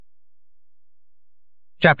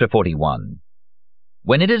Chapter 41.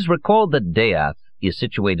 When it is recalled that Death is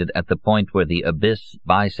situated at the point where the abyss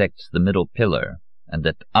bisects the middle pillar, and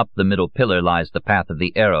that up the middle pillar lies the path of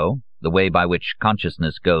the arrow, the way by which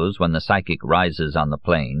consciousness goes when the psychic rises on the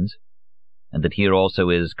planes, and that here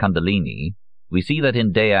also is Kundalini, we see that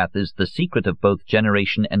in Death is the secret of both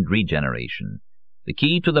generation and regeneration, the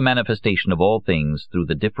key to the manifestation of all things through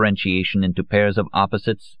the differentiation into pairs of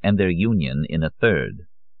opposites and their union in a third.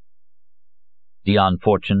 Dion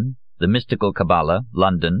Fortune, The Mystical Kabbalah,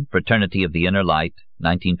 London, Fraternity of the Inner Light,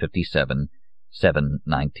 1957,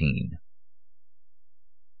 719.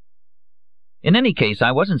 In any case,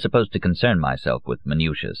 I wasn't supposed to concern myself with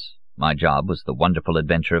minutiae. My job was the wonderful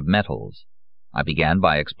adventure of metals. I began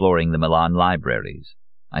by exploring the Milan libraries.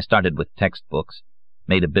 I started with textbooks,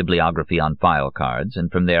 made a bibliography on file cards,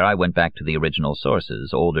 and from there I went back to the original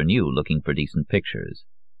sources, old or new, looking for decent pictures.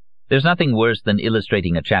 There's nothing worse than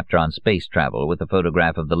illustrating a chapter on space travel with a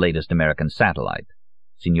photograph of the latest American satellite.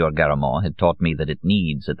 Signor Garamond had taught me that it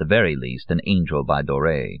needs, at the very least, an angel by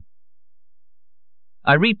Doré.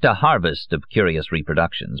 I reaped a harvest of curious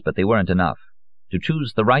reproductions, but they weren't enough. To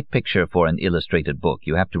choose the right picture for an illustrated book,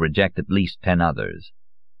 you have to reject at least 10 others.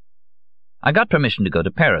 I got permission to go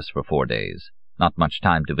to Paris for 4 days. Not much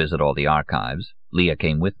time to visit all the archives. Leah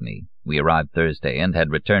came with me. We arrived Thursday and had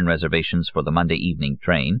return reservations for the Monday evening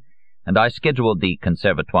train, and I scheduled the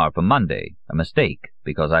Conservatoire for Monday, a mistake,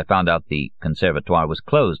 because I found out the Conservatoire was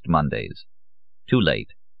closed Mondays. Too late.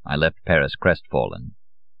 I left Paris crestfallen.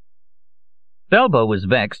 Belbo was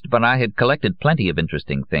vexed, but I had collected plenty of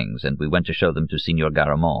interesting things, and we went to show them to Signor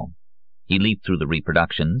Garamond. He leafed through the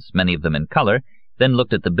reproductions, many of them in color, then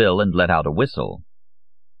looked at the bill and let out a whistle.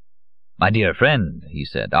 "My dear friend," he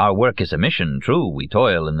said, "our work is a mission, true, we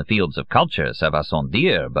toil in the fields of culture, ça va sans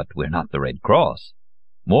dire, but we're not the Red Cross.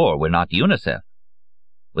 More, we're not UNICEF.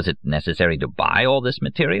 Was it necessary to buy all this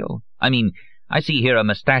material? I mean, I see here a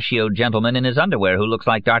mustachioed gentleman in his underwear who looks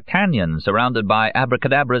like D'Artagnan, surrounded by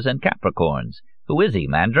abracadabras and Capricorns. Who is he,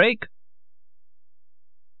 Mandrake?"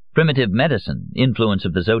 Primitive medicine, influence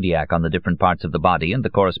of the zodiac on the different parts of the body and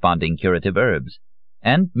the corresponding curative herbs,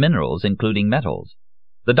 and minerals, including metals.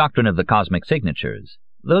 The doctrine of the cosmic signatures.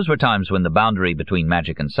 Those were times when the boundary between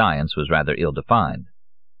magic and science was rather ill-defined.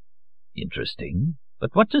 Interesting.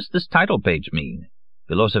 But what does this title page mean?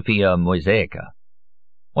 Philosophia Mosaica.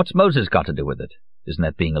 What's Moses got to do with it? Isn't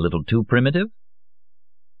that being a little too primitive?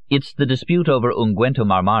 It's the dispute over unguentum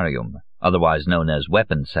armarium, otherwise known as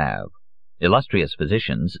weapon salve. Illustrious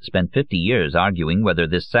physicians spent 50 years arguing whether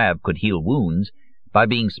this salve could heal wounds by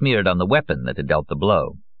being smeared on the weapon that had dealt the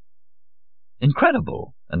blow.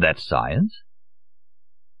 Incredible! And that's science?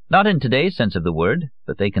 Not in today's sense of the word,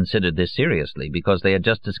 but they considered this seriously because they had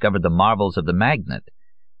just discovered the marvels of the magnet,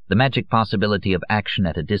 the magic possibility of action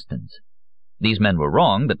at a distance. These men were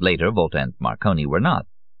wrong, but later Volta and Marconi were not.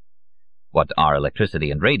 What are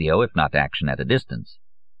electricity and radio if not action at a distance?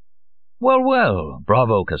 Well, well,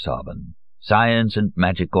 bravo, Casaubon. Science and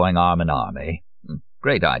magic going arm in arm, eh?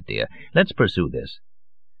 Great idea. Let's pursue this.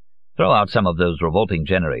 Throw out some of those revolting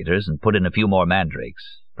generators and put in a few more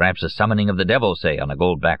mandrakes. Perhaps a summoning of the devil, say, on a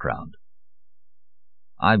gold background.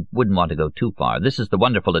 I wouldn't want to go too far. This is the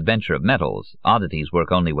wonderful adventure of metals. Oddities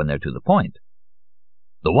work only when they're to the point.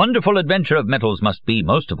 The wonderful adventure of metals must be,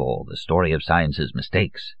 most of all, the story of science's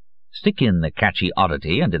mistakes. Stick in the catchy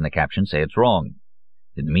oddity, and in the caption say it's wrong.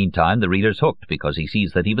 In the meantime, the reader's hooked because he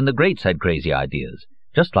sees that even the greats had crazy ideas,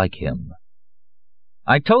 just like him.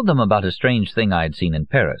 I told them about a strange thing I had seen in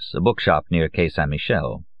Paris, a bookshop near Quai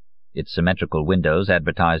Saint-Michel. Its symmetrical windows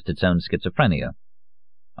advertised its own schizophrenia.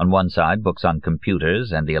 On one side, books on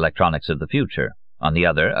computers and the electronics of the future. On the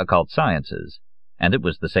other, occult sciences. And it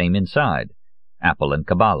was the same inside. Apple and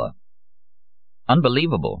Kabbalah.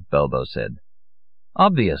 Unbelievable, Belbo said.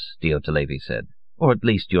 Obvious, Diotalevi said. Or at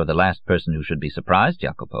least you're the last person who should be surprised,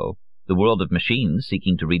 Jacopo. The world of machines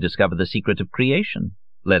seeking to rediscover the secret of creation.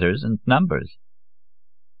 Letters and numbers.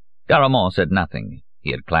 Garamond said nothing. He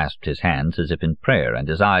had clasped his hands as if in prayer, and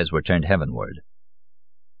his eyes were turned heavenward.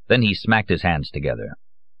 Then he smacked his hands together.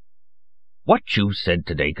 What you said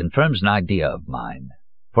today confirms an idea of mine.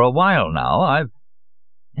 For a while now I've...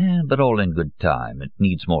 but all in good time. It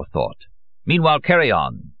needs more thought. Meanwhile, carry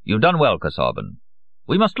on. You've done well, Casaubon.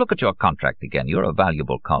 We must look at your contract again. You're a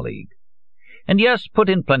valuable colleague. And yes, put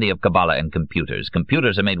in plenty of Kabbalah and computers.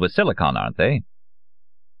 Computers are made with silicon, aren't they?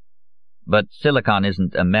 But silicon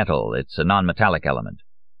isn't a metal. It's a non-metallic element.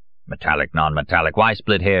 Metallic, non-metallic. Why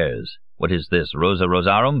split hairs? What is this, Rosa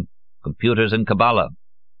Rosarum? Computers and Kabbalah.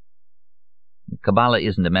 Kabbalah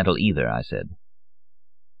isn't a metal either, I said.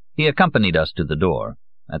 He accompanied us to the door.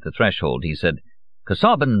 At the threshold he said,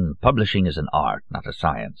 Casaubon, publishing is an art, not a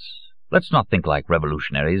science. Let's not think like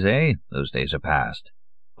revolutionaries, eh? Those days are past.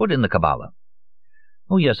 Put in the Kabbalah.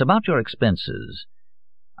 Oh, yes, about your expenses.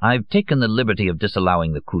 I've taken the liberty of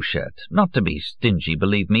disallowing the couchette. Not to be stingy,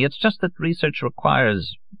 believe me. It's just that research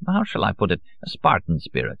requires, how shall I put it, a Spartan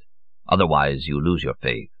spirit. Otherwise you lose your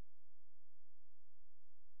faith.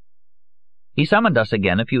 He summoned us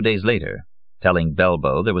again a few days later, telling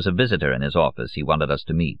Belbo there was a visitor in his office he wanted us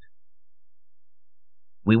to meet.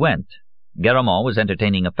 We went. Garamond was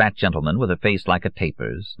entertaining a fat gentleman with a face like a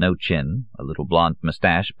taper's, no chin, a little blond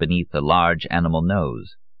moustache beneath a large animal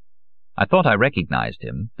nose. I thought I recognized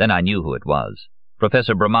him, then I knew who it was.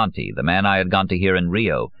 Professor Bramante, the man I had gone to hear in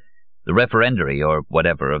Rio, the referendary or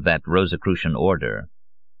whatever of that Rosicrucian order.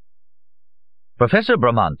 Professor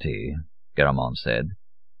Bramante, Garamond said,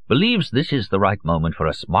 believes this is the right moment for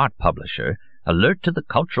a smart publisher, alert to the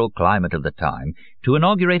cultural climate of the time, to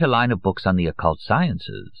inaugurate a line of books on the occult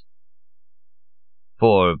sciences.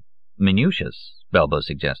 For Minutius, Belbo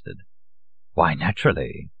suggested. Why,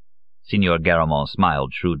 naturally. Signor Garamond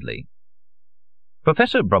smiled shrewdly.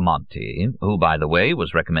 Professor Bramante, who, by the way,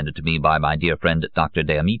 was recommended to me by my dear friend Dr.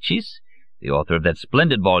 De Amicis, the author of that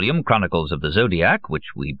splendid volume, Chronicles of the Zodiac, which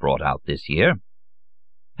we brought out this year,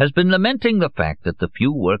 has been lamenting the fact that the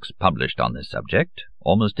few works published on this subject,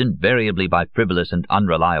 almost invariably by frivolous and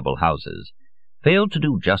unreliable houses, fail to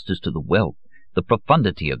do justice to the wealth, the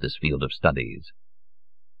profundity of this field of studies.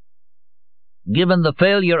 Given the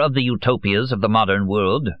failure of the utopias of the modern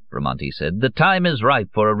world, Bramante said, the time is ripe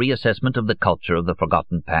for a reassessment of the culture of the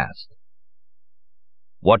forgotten past.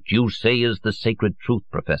 What you say is the sacred truth,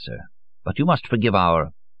 Professor, but you must forgive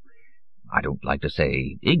our, I don't like to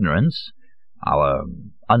say ignorance, our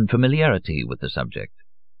unfamiliarity with the subject.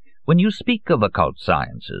 When you speak of occult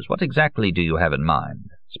sciences, what exactly do you have in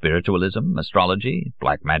mind? Spiritualism, astrology,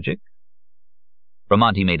 black magic?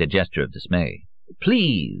 Bramante made a gesture of dismay.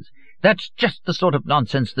 Please! That's just the sort of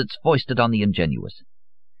nonsense that's foisted on the ingenuous.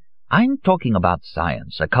 I'm talking about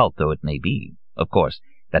science, occult though it may be. Of course,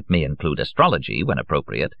 that may include astrology when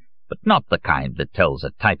appropriate, but not the kind that tells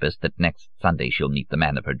a typist that next Sunday she'll meet the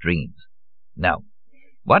man of her dreams. No.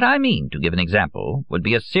 What I mean, to give an example, would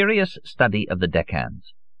be a serious study of the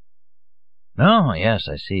decans. Oh, yes,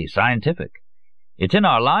 I see. Scientific. It's in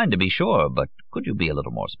our line, to be sure, but could you be a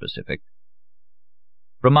little more specific?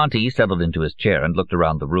 Bramante settled into his chair and looked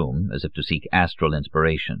around the room, as if to seek astral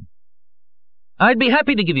inspiration. I'd be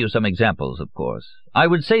happy to give you some examples, of course. I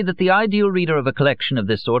would say that the ideal reader of a collection of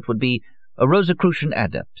this sort would be a Rosicrucian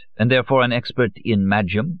adept, and therefore an expert in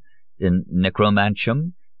magium, in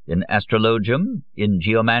necromantium, in astrologium, in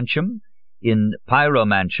geomantium, in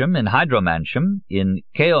pyromantium, in hydromantium, in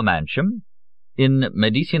chaomantium, in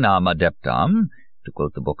medicinam adeptam, to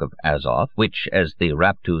quote the book of Azoth, which, as the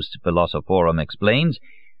Raptus Philosophorum explains,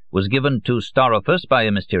 was given to Starophus by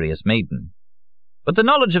a mysterious maiden. But the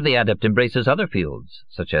knowledge of the adept embraces other fields,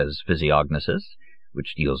 such as physiognosis,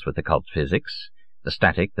 which deals with occult physics, the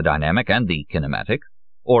static, the dynamic, and the kinematic,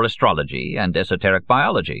 or astrology and esoteric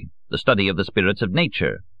biology, the study of the spirits of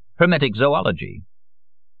nature, hermetic zoology.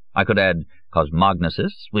 I could add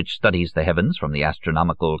cosmognosis, which studies the heavens from the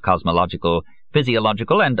astronomical, cosmological,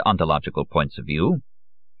 physiological, and ontological points of view,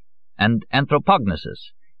 and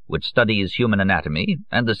anthropognosis, which studies human anatomy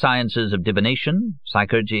and the sciences of divination,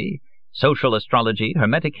 psychurgy, social astrology,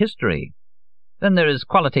 hermetic history. Then there is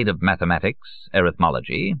qualitative mathematics,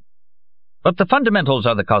 arithmology. But the fundamentals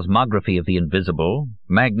are the cosmography of the invisible,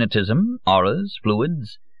 magnetism, auras,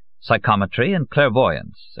 fluids, psychometry, and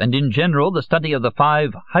clairvoyance, and in general the study of the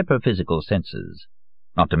 5 hyperphysical senses,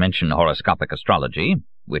 not to mention horoscopic astrology,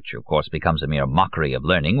 which of course becomes a mere mockery of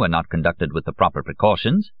learning when not conducted with the proper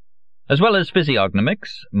precautions, as well as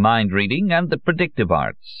physiognomics, mind-reading, and the predictive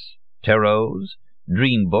arts, tarots,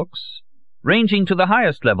 dream books, ranging to the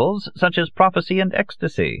highest levels such as prophecy and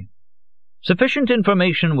ecstasy. Sufficient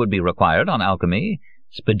information would be required on alchemy,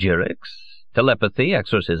 spagyrics, telepathy,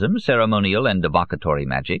 exorcism, ceremonial and evocatory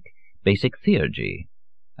magic, basic theurgy.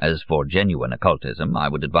 As for genuine occultism, I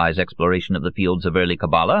would advise exploration of the fields of early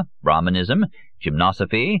Kabbalah, Brahmanism,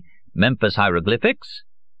 gymnosophy, Memphis hieroglyphics.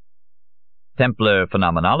 Templar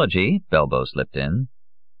phenomenology, Belbo slipped in.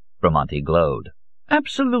 Bramante glowed.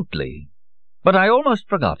 Absolutely. But I almost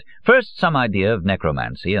forgot. First, some idea of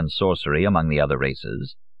necromancy and sorcery among the other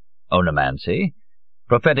races, onomancy,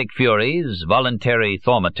 prophetic furies, voluntary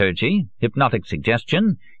thaumaturgy, hypnotic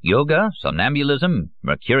suggestion, yoga, somnambulism,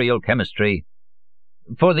 mercurial chemistry.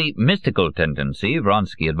 For the mystical tendency,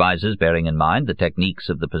 Vronsky advises bearing in mind the techniques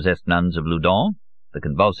of the possessed nuns of Loudun, the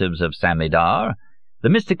convulsives of Saint-Médard, the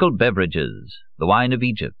mystical beverages, the wine of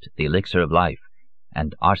Egypt, the elixir of life,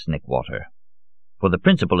 and arsenic water. For the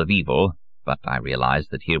principle of evil, but I realize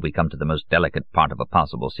that here we come to the most delicate part of a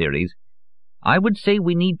possible series, I would say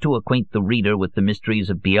we need to acquaint the reader with the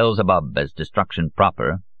mysteries of Beelzebub as destruction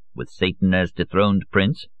proper, with Satan as dethroned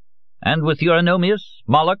prince, and with Eurynomius,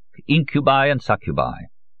 Moloch, incubi, and succubi.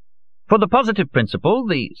 For the positive principle,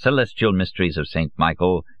 the celestial mysteries of St.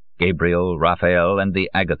 Michael, Gabriel, Raphael, and the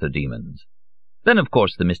Agatha demons. Then, of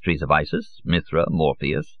course, the mysteries of Isis, Mithra,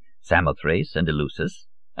 Morpheus, Samothrace, and Eleusis,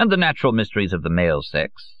 and the natural mysteries of the male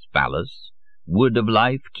sex, Phallus, Wood of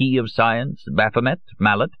Life, Key of Science, Baphomet,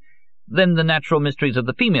 Mallet, then the natural mysteries of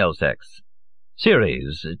the female sex,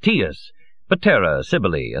 Ceres, Tias, Patera,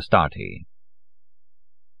 Cybele, Astarte.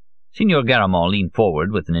 Signor Garamond leaned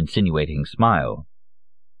forward with an insinuating smile.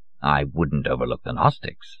 I wouldn't overlook the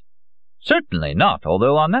Gnostics. Certainly not,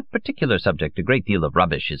 although on that particular subject a great deal of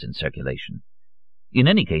rubbish is in circulation. In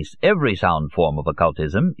any case, every sound form of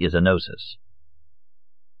occultism is a gnosis.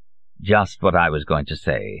 Just what I was going to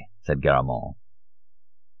say, said Garamond.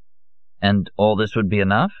 And all this would be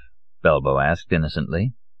enough? Belbo asked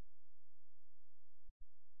innocently.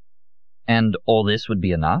 And all this would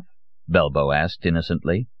be enough? Belbo asked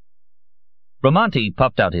innocently. Bramante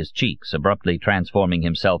puffed out his cheeks, abruptly transforming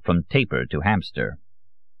himself from tapir to hamster.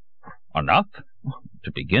 Enough?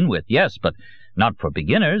 To begin with, yes, but not for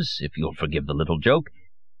beginners, if you'll forgive the little joke.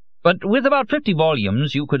 But with about 50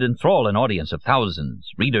 volumes you could enthrall an audience of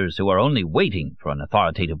thousands, readers who are only waiting for an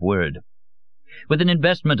authoritative word. With an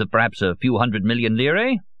investment of perhaps a few 100 million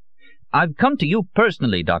lire? I've come to you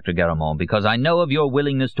personally, Dr. Garamond, because I know of your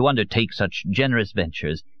willingness to undertake such generous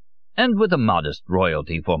ventures, and with a modest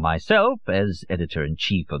royalty for myself as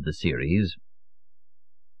editor-in-chief of the series.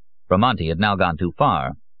 Bramante had now gone too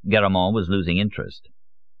far. Garamond was losing interest.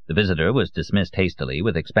 The visitor was dismissed hastily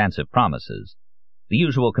with expansive promises. The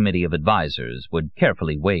usual committee of advisers would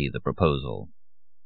carefully weigh the proposal.